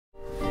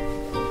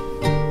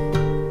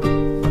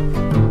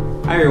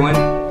everyone,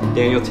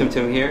 Daniel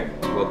TimTim here.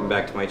 Welcome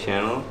back to my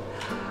channel.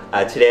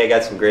 Today I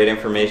got some great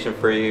information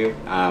for you.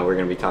 We're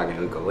going to be talking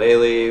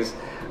ukuleles,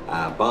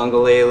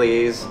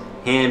 bongoleles,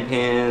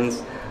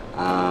 handpans,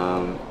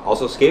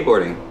 also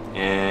skateboarding,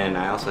 and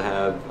I also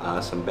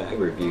have some bag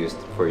reviews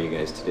for you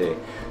guys today.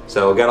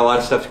 So we've got a lot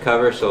of stuff to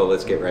cover, so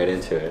let's get right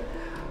into it.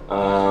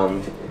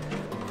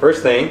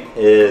 First thing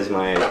is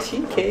my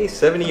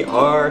TK-70R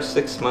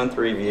 6-month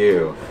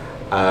review.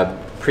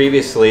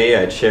 Previously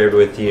I'd shared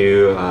with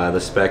you the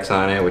specs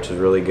on it, which is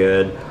really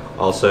good.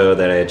 Also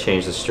that I had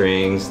changed the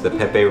strings. The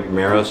Pepe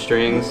Romero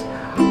strings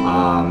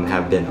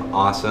have been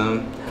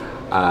awesome.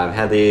 I've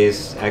had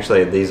these,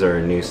 actually these are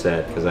a new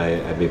set because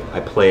I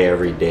play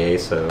every day,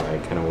 so I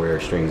kind of wear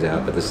strings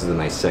out, but this is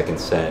my second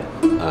set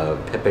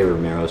of Pepe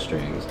Romero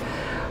strings.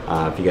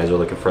 If you guys are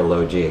looking for a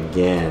low G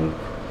again,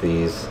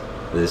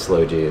 this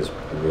low G is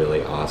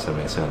really awesome.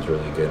 It sounds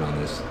really good on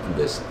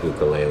this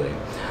ukulele.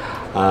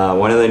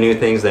 One of the new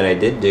things that I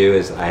did do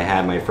is I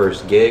had my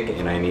first gig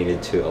and I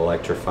needed to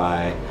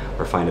electrify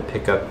or find a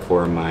pickup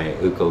for my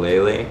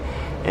ukulele,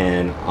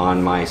 and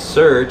on my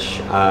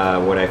search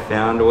what I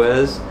found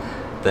was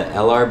the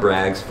LR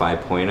Braggs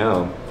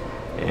 5.0,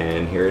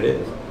 and here it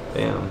is.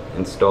 Bam.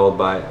 Installed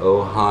by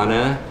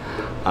Ohana.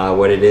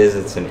 What it is,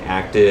 it's an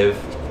active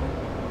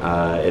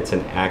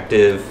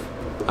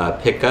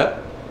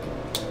pickup.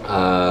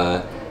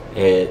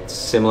 It's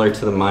similar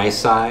to the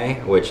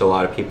MySci, which a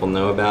lot of people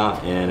know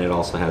about, and it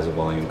also has a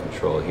volume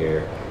control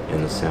here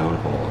in the sound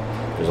hole.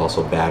 There's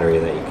also a battery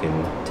that you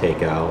can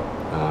take out.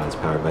 It's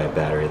powered by a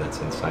battery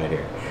that's inside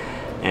here.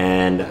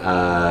 And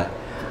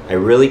I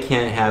really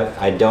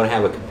I don't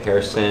have a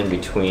comparison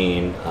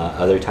between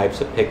other types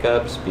of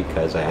pickups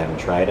because I haven't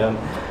tried them.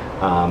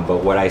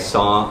 But what I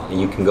saw,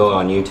 you can go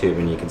on YouTube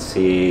and you can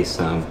see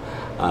some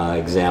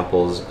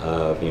examples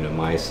of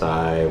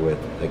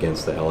MySci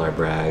against the LR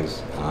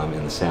Braggs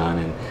and the sound.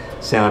 And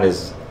sound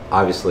is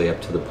obviously up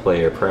to the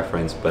player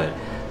preference, but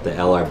the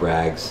LR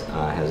Braggs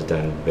has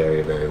done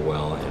very, very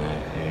well, and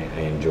I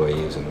enjoy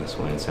using this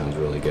one. It sounds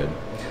really good.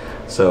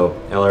 So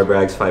LR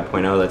Braggs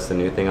 5.0, that's the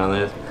new thing on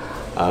this.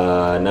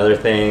 Another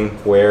thing,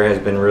 wear has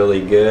been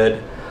really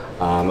good.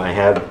 I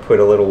have put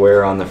a little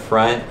wear on the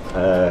front.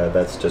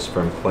 That's just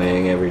from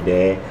playing every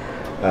day.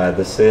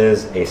 This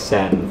is a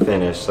satin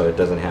finish, so it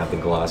doesn't have the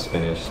gloss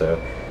finish.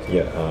 So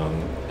yeah,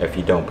 if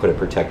you don't put a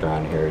protector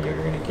on here, you're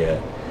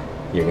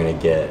gonna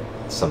get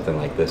something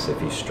like this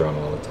if you strum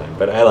all the time.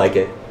 But I like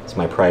it. It's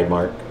my pride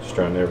mark.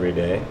 Strum every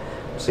day.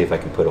 See if I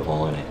can put a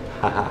hole in it.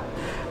 Haha.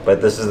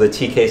 But this is the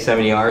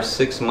TK-70R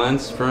 6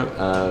 months from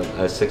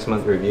a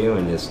 6-month review,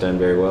 and it's done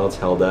very well. It's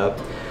held up.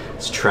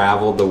 It's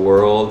traveled the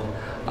world.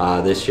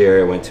 This year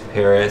it went to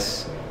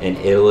Paris and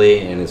Italy,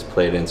 and it's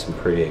played in some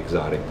pretty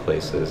exotic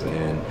places.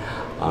 And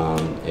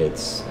it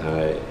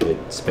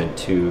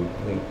spent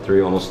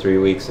almost 3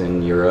 weeks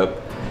in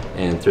Europe,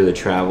 and through the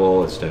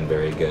travel it's done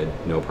very good.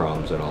 No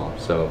problems at all.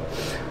 So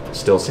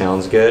still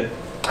sounds good.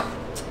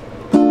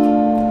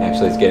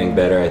 Actually, it's getting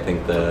better. I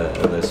think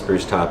the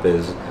spruce top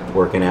is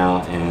working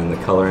out, and the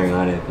coloring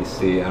on it, if you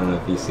see, I don't know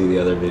if you see the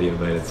other video,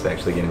 but it's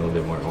actually getting a little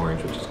bit more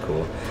orange, which is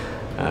cool.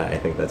 I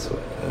think that's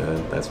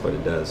what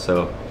it does.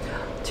 So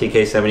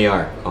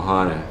TK-70R,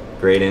 Ohana,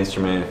 great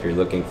instrument. If you're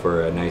looking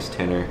for a nice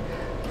tenor,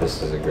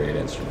 this is a great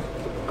instrument.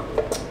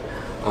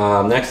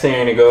 Next thing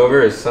I'm going to go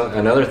over is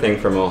another thing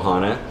from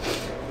Ohana,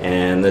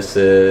 and this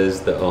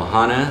is the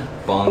Ohana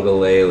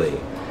Bongolele.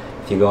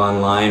 If you go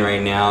online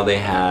right now, they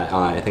have,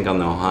 I think on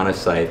the Ohana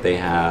site, they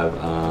have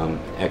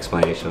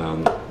explanation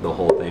on the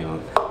whole thing,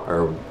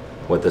 or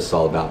what this is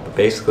all about. But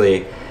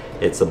basically,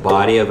 it's the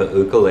body of a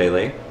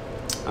ukulele,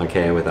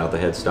 okay, without the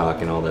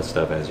headstock and all that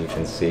stuff, as you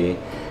can see.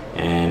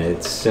 And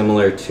it's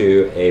similar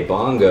to a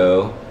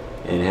bongo,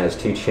 and it has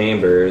 2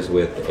 chambers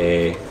with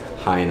a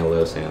high and a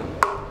low sound.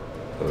 Oh,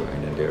 I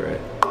didn't do it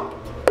right.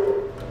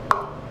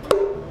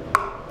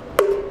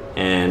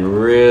 And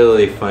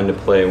really fun to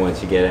play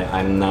once you get it.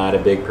 I'm not a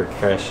big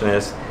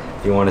percussionist.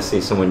 If you want to see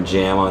someone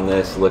jam on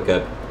this, look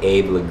up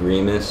Abe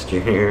Lagrimas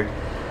Jr.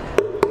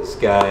 This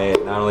guy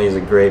not only is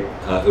a great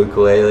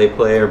ukulele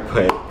player,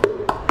 but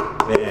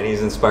man,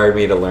 he's inspired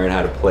me to learn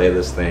how to play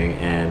this thing.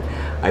 And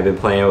I've been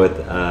playing with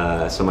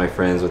some of my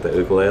friends with the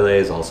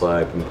ukuleles. Also,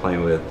 I've been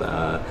playing with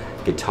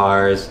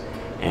guitars,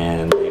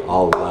 and they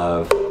all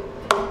love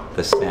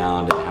the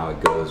sound and how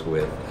it goes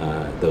with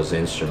those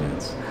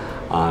instruments.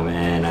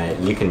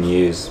 And you can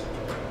use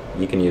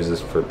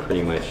this for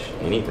pretty much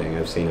anything.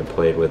 I've seen it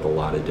played with a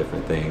lot of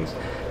different things.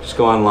 Just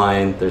go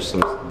online. There's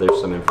some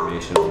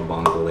information on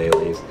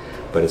bongoleles,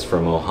 but it's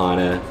from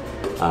Ohana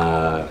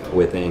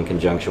in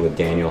conjunction with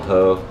Daniel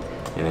Ho.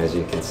 And as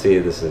you can see,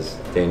 this is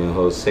Daniel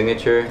Ho's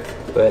signature,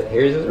 but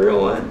here's his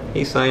real one.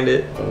 He signed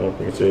it. I don't know if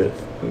you can see it.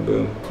 Boom,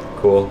 boom.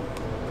 Cool.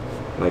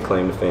 My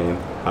claim to fame.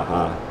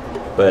 Haha.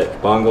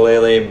 But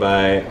Bongolele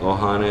by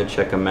Ohana,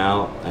 check them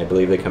out. I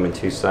believe they come in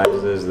 2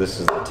 sizes. This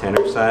is the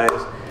tenor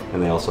size,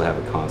 and they also have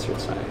a concert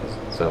size.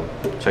 So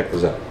check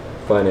those out.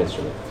 Fun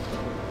instrument.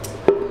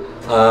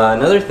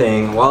 Another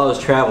thing, while I was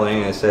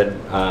traveling, I said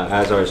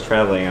as I was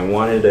traveling, I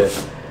wanted to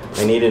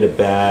I needed a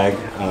bag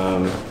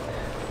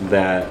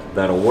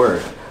that'll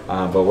work.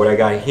 But what I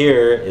got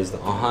here is the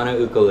Ohana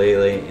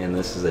Ukulele, and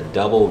this is a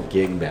double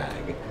gig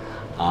bag.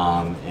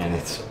 And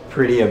it's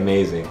pretty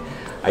amazing.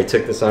 I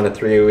took this on a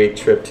 3-week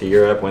trip to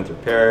Europe, went through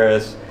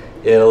Paris,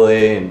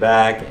 Italy, and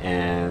back,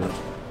 and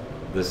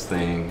this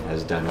thing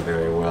has done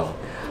very well.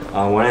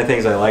 One of the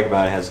things I like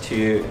about it has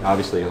two,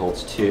 obviously it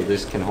holds two,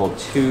 this can hold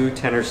 2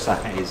 tenor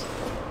size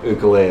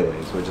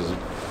ukuleles, which is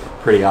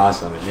pretty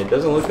awesome. And it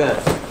doesn't look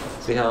that,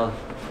 see how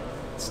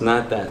it's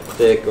not that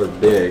thick or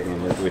big,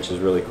 which is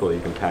really cool.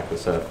 You can pack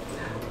this up.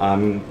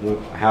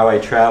 How I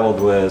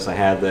traveled was I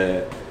had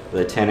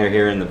the tenor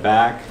here in the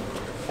back,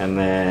 and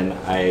then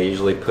I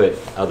usually put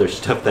other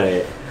stuff that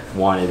I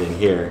wanted in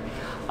here.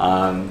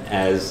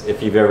 As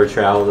if you've ever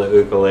traveled the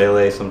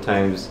ukulele,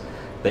 sometimes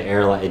the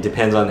airline, it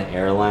depends on the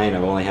airline.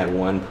 I've only had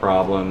one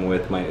problem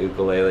with my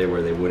ukulele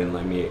where they wouldn't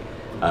let me,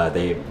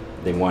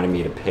 they wanted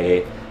me to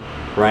pay.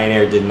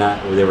 Ryanair did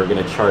not, they were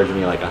going to charge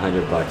me like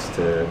 $100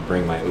 to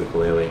bring my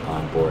ukulele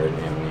on board,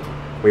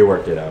 and we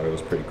worked it out. It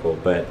was pretty cool.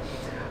 But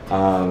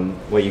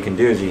what you can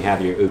do is you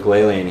have your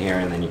ukulele in here,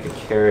 and then you can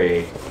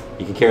carry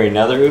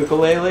another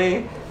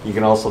ukulele. You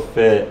can also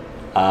fit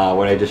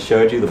what I just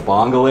showed you, the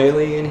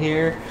Bongolele, in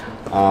here.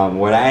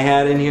 What I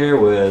had in here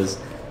was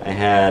I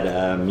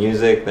had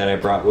music that I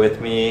brought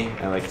with me.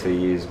 I like to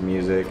use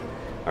music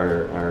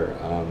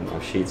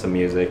or sheets of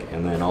music,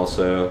 and then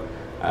also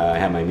I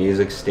have my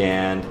music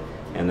stand,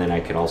 and then I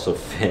could also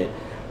fit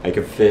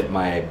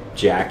my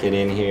jacket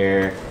in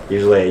here.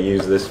 Usually I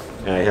use this,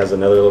 it has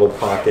another little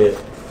pocket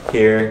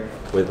here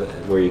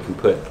where you can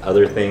put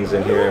other things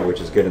in here,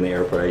 which is good in the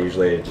airport. I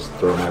usually just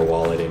throw my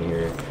wallet in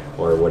here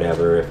or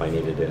whatever if I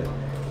needed to,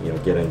 you know,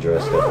 get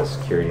undressed at the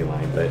security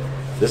line. But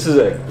this is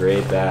a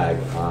great bag.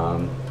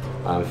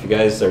 If you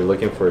guys are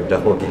looking for a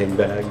double gig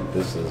bag,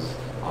 this is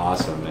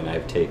awesome, and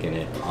I've taken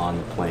it on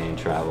the plane,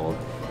 traveled,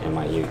 and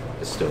my uke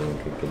is still in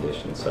good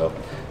condition. So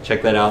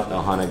check that out, the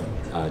Ohana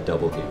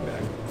Double gig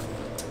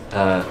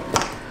bag.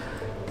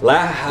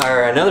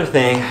 Another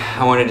thing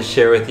I wanted to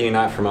share with you,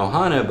 not from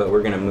Ohana, but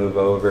we're going to move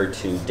over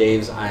to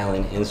Dave's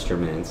Island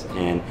Instruments.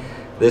 And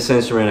this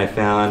instrument I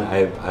found,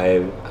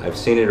 I've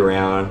seen it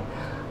around,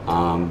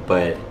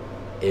 but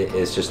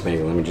it's just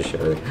amazing. Let me just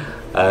show you.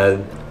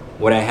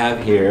 What I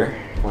have here,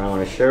 what I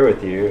want to share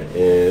with you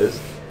is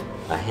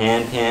a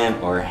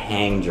handpan or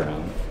hang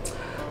drum.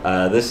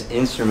 This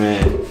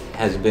instrument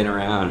has been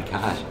around,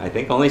 gosh, I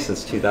think only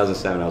since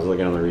 2007. I was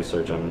looking on the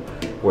research on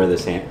where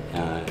this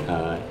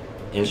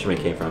instrument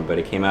came from, but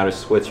it came out of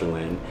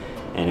Switzerland,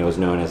 and it was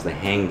known as the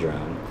hang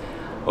drum.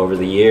 Over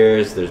the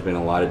years, there's been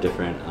a lot of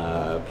different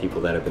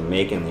people that have been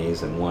making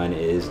these, and one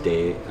is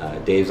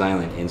Dave's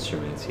Island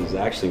Instruments. He's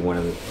actually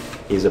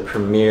he's a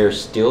premier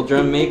steel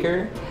drum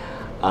maker,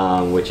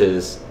 which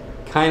is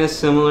kind of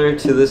similar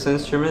to this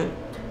instrument.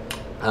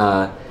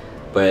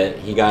 But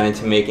he got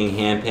into making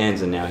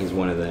handpans, and now he's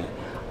one of the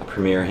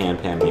premier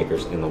handpan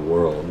makers in the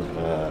world.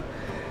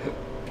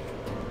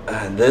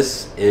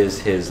 This is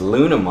his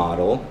Luna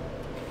model,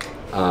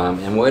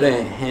 and what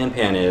a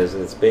handpan is,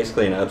 it's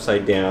basically an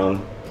upside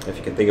down, if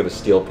you can think of a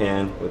steel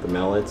pan with the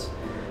mallets.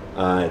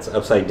 It's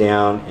upside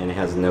down, and it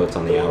has notes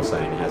on the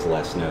outside, and it has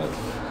less notes.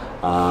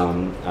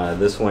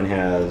 This one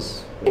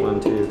has 1,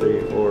 2,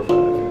 3, 4,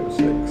 5,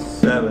 6,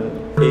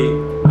 7,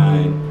 8,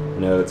 9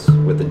 notes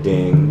with a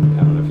ding.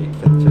 I don't know if you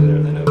can fit there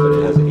the note, but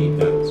it has 8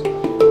 notes.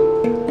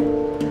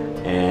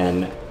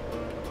 And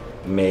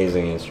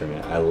amazing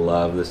instrument. I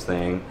love this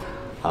thing.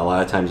 A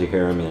lot of times you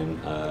hear them in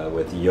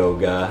with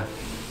yoga,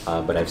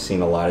 but I've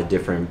seen a lot of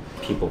different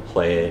people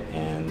play it,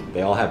 and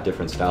they all have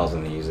different styles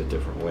and they use it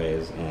different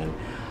ways. And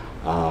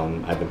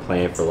I've been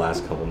playing it for the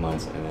last couple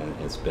months, and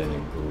it's been a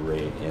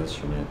great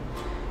instrument.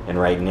 And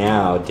right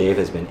now, Dave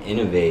has been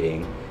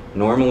innovating.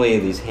 Normally,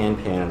 these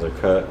handpans are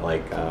cut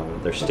like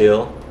they're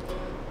steel,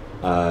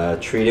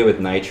 treated with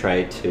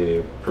nitrite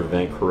to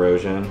prevent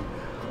corrosion,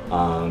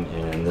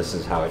 and this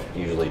is how it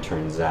usually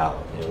turns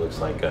out. It looks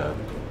like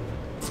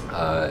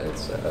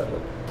it's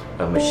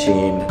a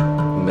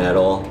machined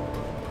metal,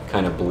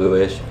 kind of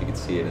bluish, if you can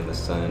see it in the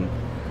sun.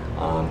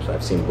 So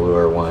I've seen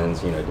bluer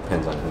ones, you know, it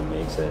depends on who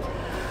makes it.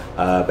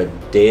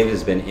 But Dave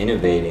has been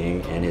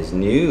innovating, and his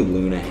new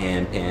Luna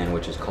handpan,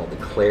 which is called the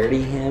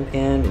Clarity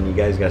handpan, and you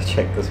guys got to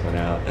check this one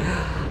out.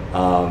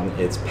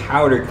 It's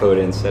powder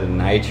coated instead of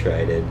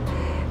nitrided,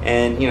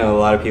 and you know, a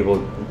lot of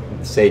people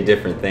say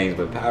different things,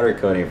 but powder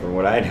coating, from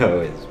what I know,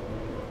 is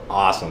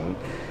awesome.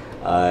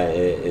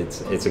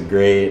 It's a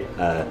great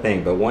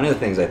thing. But one of the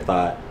things I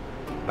thought,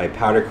 by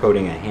powder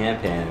coating a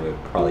handpan, it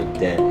would probably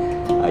dead.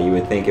 You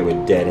would think it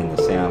would deaden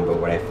the sound, but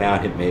what I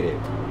found, it made it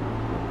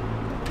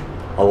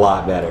a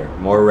lot better,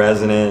 more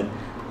resonant.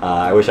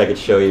 I wish I could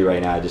show you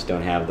right now. I just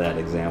don't have that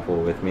example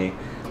with me,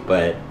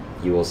 but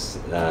you will.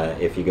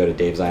 If you go to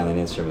Dave's Island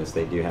Instruments,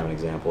 they do have an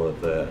example of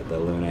the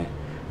Luna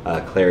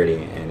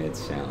Clarity, and it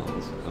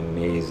sounds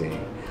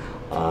amazing.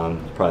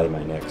 Probably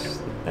my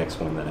next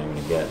one that I'm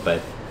going to get.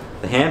 But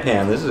the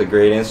handpan, this is a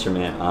great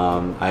instrument.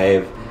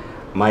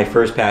 My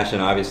first passion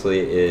obviously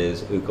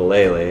is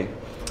ukulele,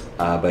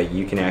 but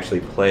you can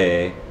actually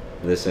play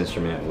this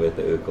instrument with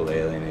the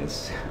ukulele, and it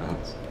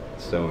sounds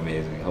so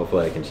amazing.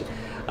 Hopefully I can,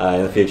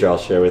 in the future I'll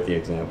share with you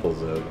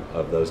examples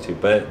of those two,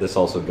 but this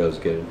also goes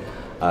good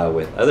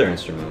with other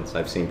instruments.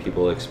 I've seen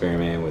people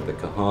experiment with the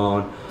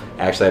cajon.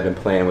 Actually, I've been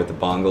playing with the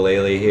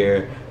bongolele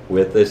here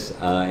with this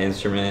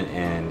instrument,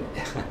 and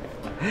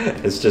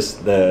it's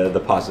just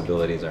the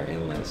possibilities are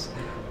endless.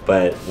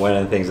 But one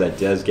of the things that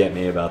does get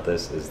me about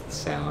this is the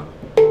sound.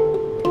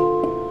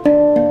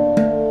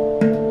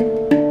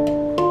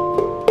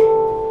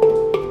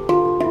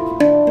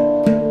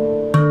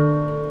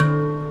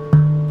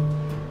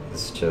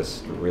 It's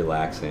just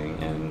relaxing,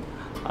 and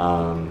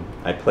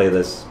I play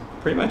this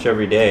pretty much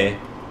every day,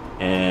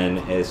 and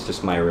it's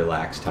just my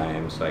relaxed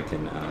time, so I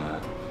can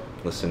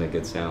listen to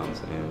good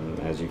sounds. And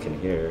as you can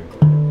hear,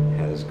 it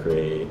has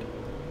great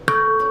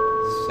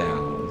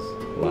sounds.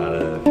 A lot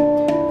of,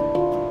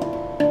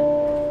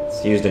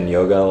 it's used in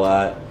yoga a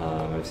lot.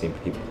 I've seen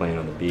people playing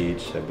on the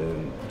beach.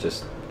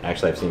 I've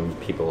seen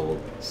people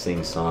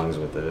sing songs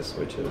with this,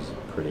 which is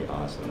pretty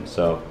awesome.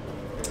 So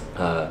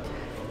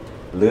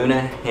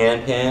Luna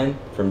Handpan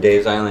from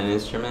Dave's Island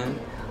Instrument.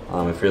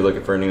 If you're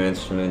looking for a new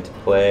instrument to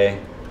play,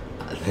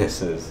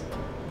 this is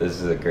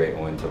a great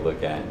one to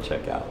look at and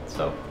check out.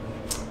 So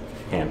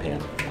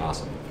Handpan,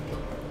 awesome.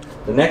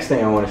 The next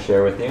thing I want to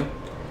share with you,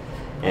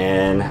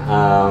 and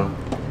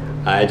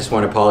I just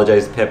want to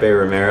apologize to Pepe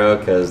Romero,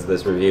 because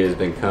this review has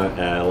been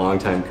a long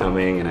time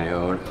coming, and I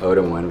owed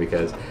him one,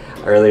 because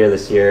earlier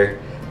this year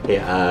he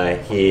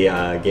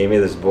gave me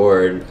this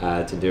board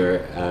to do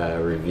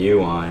a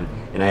review on,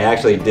 and I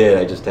actually did.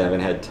 I just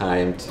haven't had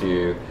time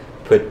to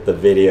put the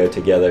video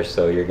together,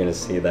 so you're going to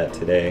see that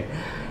today.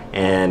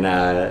 And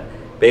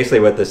basically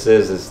what this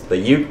is the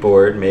Uke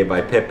Board made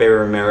by Pepe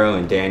Romero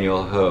and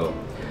Daniel Ho.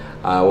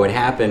 What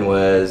happened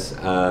was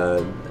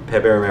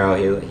Pepe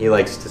Romero, he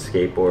likes to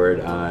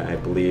skateboard. I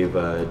believe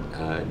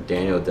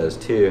Daniel does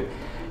too.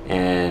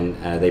 And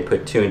they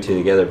put two and two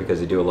together because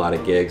they do a lot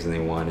of gigs, and they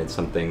wanted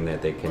something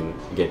that they can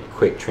get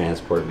quick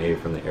transport, maybe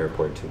from the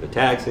airport to the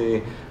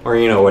taxi, or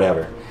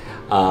whatever.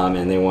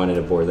 And they wanted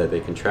a board that they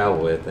can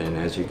travel with. And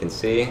as you can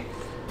see,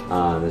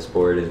 this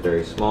board is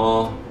very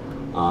small.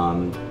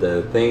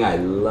 The thing I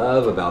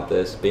love about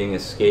this, being a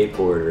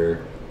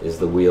skateboarder, is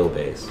the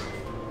wheelbase.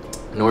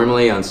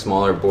 Normally on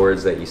smaller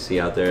boards that you see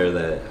out there,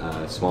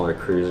 that smaller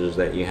cruisers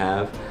that you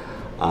have,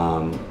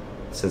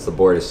 since the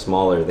board is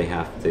smaller, they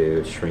have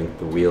to shrink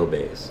the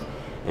wheelbase.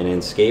 And in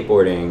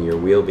skateboarding, your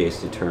wheelbase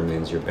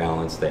determines your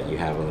balance that you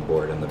have on the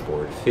board and the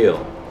board feel.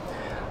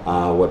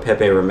 What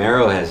Pepe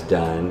Romero has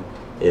done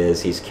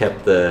is he's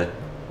kept the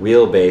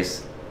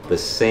wheelbase the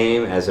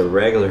same as a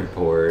regular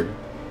board,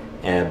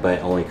 but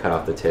only cut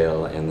off the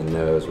tail and the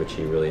nose, which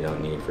you really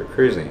don't need for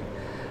cruising.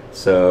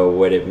 So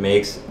what it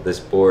makes this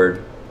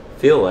board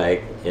feel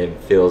like, it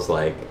feels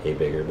like a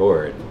bigger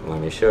board. Let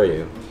me show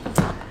you.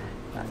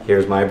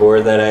 Here's my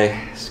board that I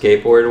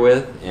skateboard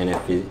with, and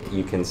if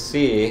you can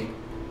see,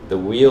 the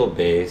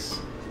wheelbase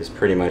is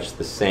pretty much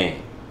the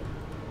same.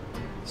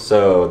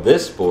 So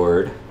this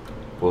board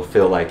will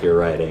feel like you're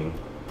riding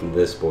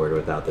this board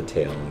without the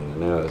tail and the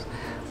nose,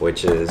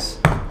 which is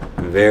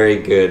very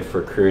good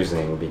for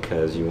cruising,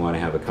 because you want to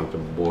have a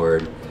comfortable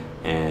board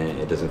and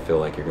it doesn't feel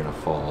like you're going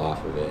to fall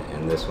off of it.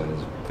 And this one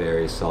is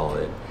very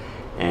solid.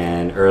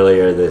 And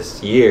earlier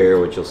this year,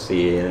 which you'll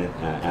see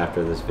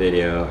after this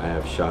video, I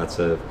have shots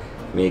of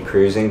me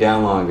cruising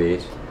down Long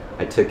Beach.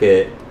 I took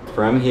it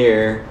from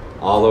here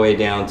all the way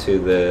down to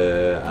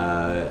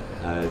the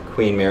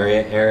Queen Mary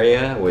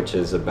area, which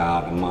is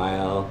about a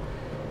mile,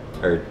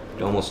 or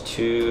almost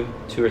two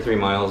or 3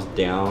 miles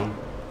down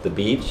the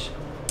beach.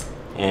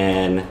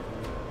 And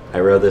I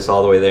rode this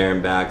all the way there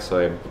and back, so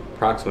I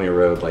approximately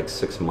rode like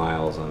 6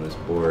 miles on this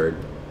board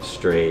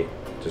straight,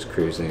 just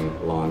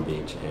cruising Long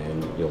Beach,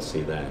 and you'll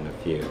see that in a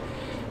few.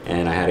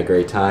 And I had a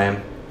great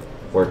time,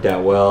 worked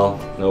out well,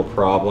 no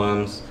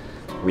problems,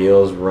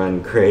 wheels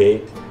run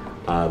great.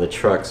 The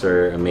trucks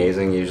are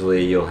amazing.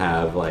 Usually you'll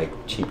have like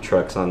cheap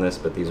trucks on this,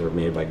 but these are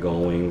made by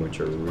Gullwing, which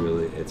are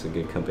really, it's a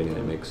good company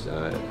that makes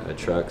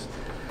trucks.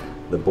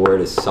 The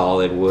board is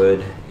solid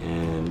wood,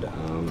 and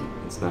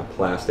it's not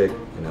plastic,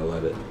 and I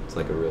love it. It's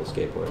like a real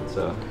skateboard.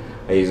 So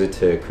I use it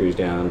to cruise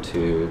down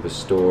to the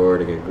store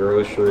to get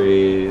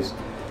groceries,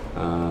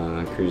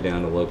 cruise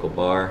down to the local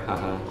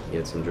bar,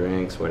 get some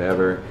drinks,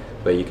 whatever.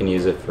 But you can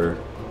use it for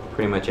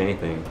pretty much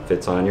anything.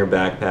 Fits on your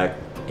backpack,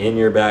 in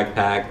your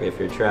backpack if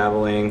you're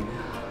traveling.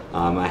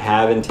 I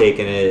haven't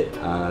taken it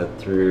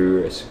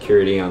through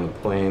security on the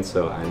plane,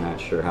 so I'm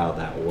not sure how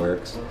that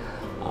works.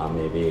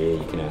 Maybe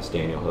you can ask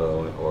Daniel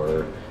Ho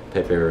or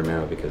Pepe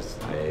Romero, because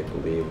I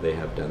believe they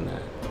have done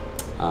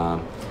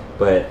that.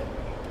 But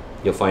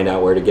you'll find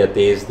out where to get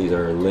these. These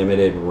are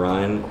limited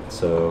run,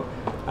 so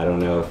I don't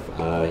know if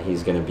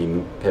Pepe's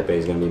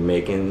gonna be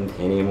making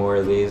any more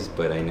of these,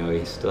 but I know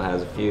he still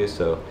has a few,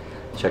 so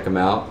check them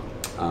out.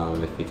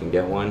 If you can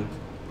get one,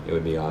 it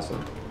would be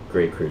awesome.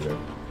 Great cruiser.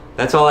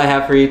 That's all I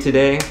have for you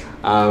today.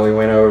 We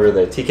went over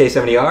the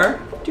TK-70R.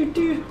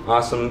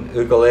 Awesome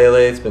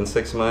ukulele. It's been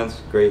 6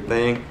 months. Great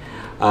thing.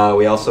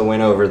 We also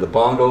went over the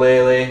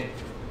Bongolele.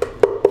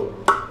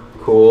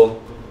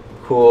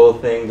 cool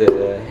thing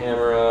to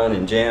hammer on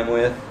and jam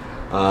with.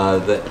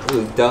 The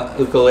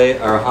ukulele,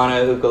 or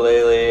Ohana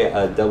Ukulele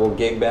double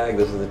gig bag.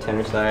 This is the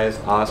tenor size,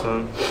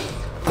 awesome.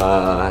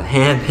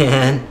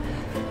 Handpan,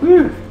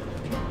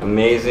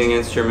 amazing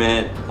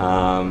instrument.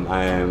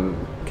 I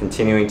am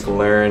continuing to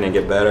learn and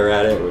get better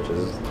at it, which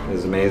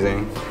is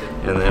amazing.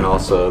 And then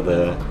also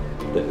the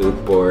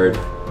Uke Board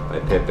by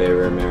Pepe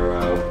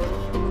Romero,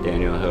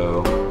 Daniel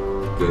Ho,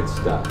 good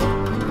stuff.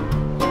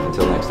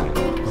 Until next time,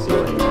 see you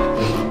later.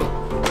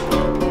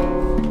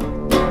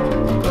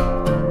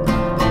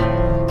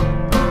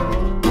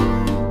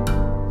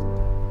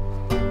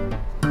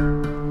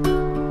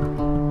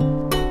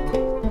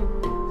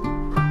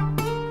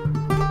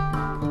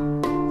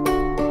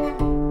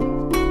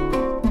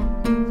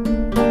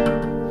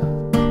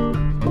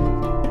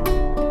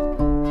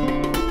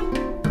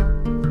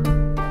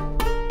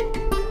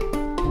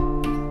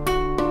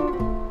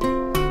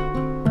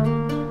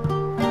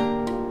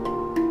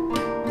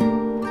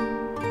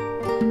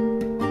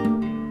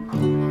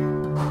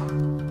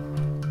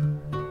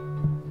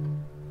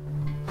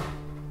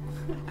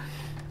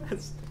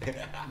 That's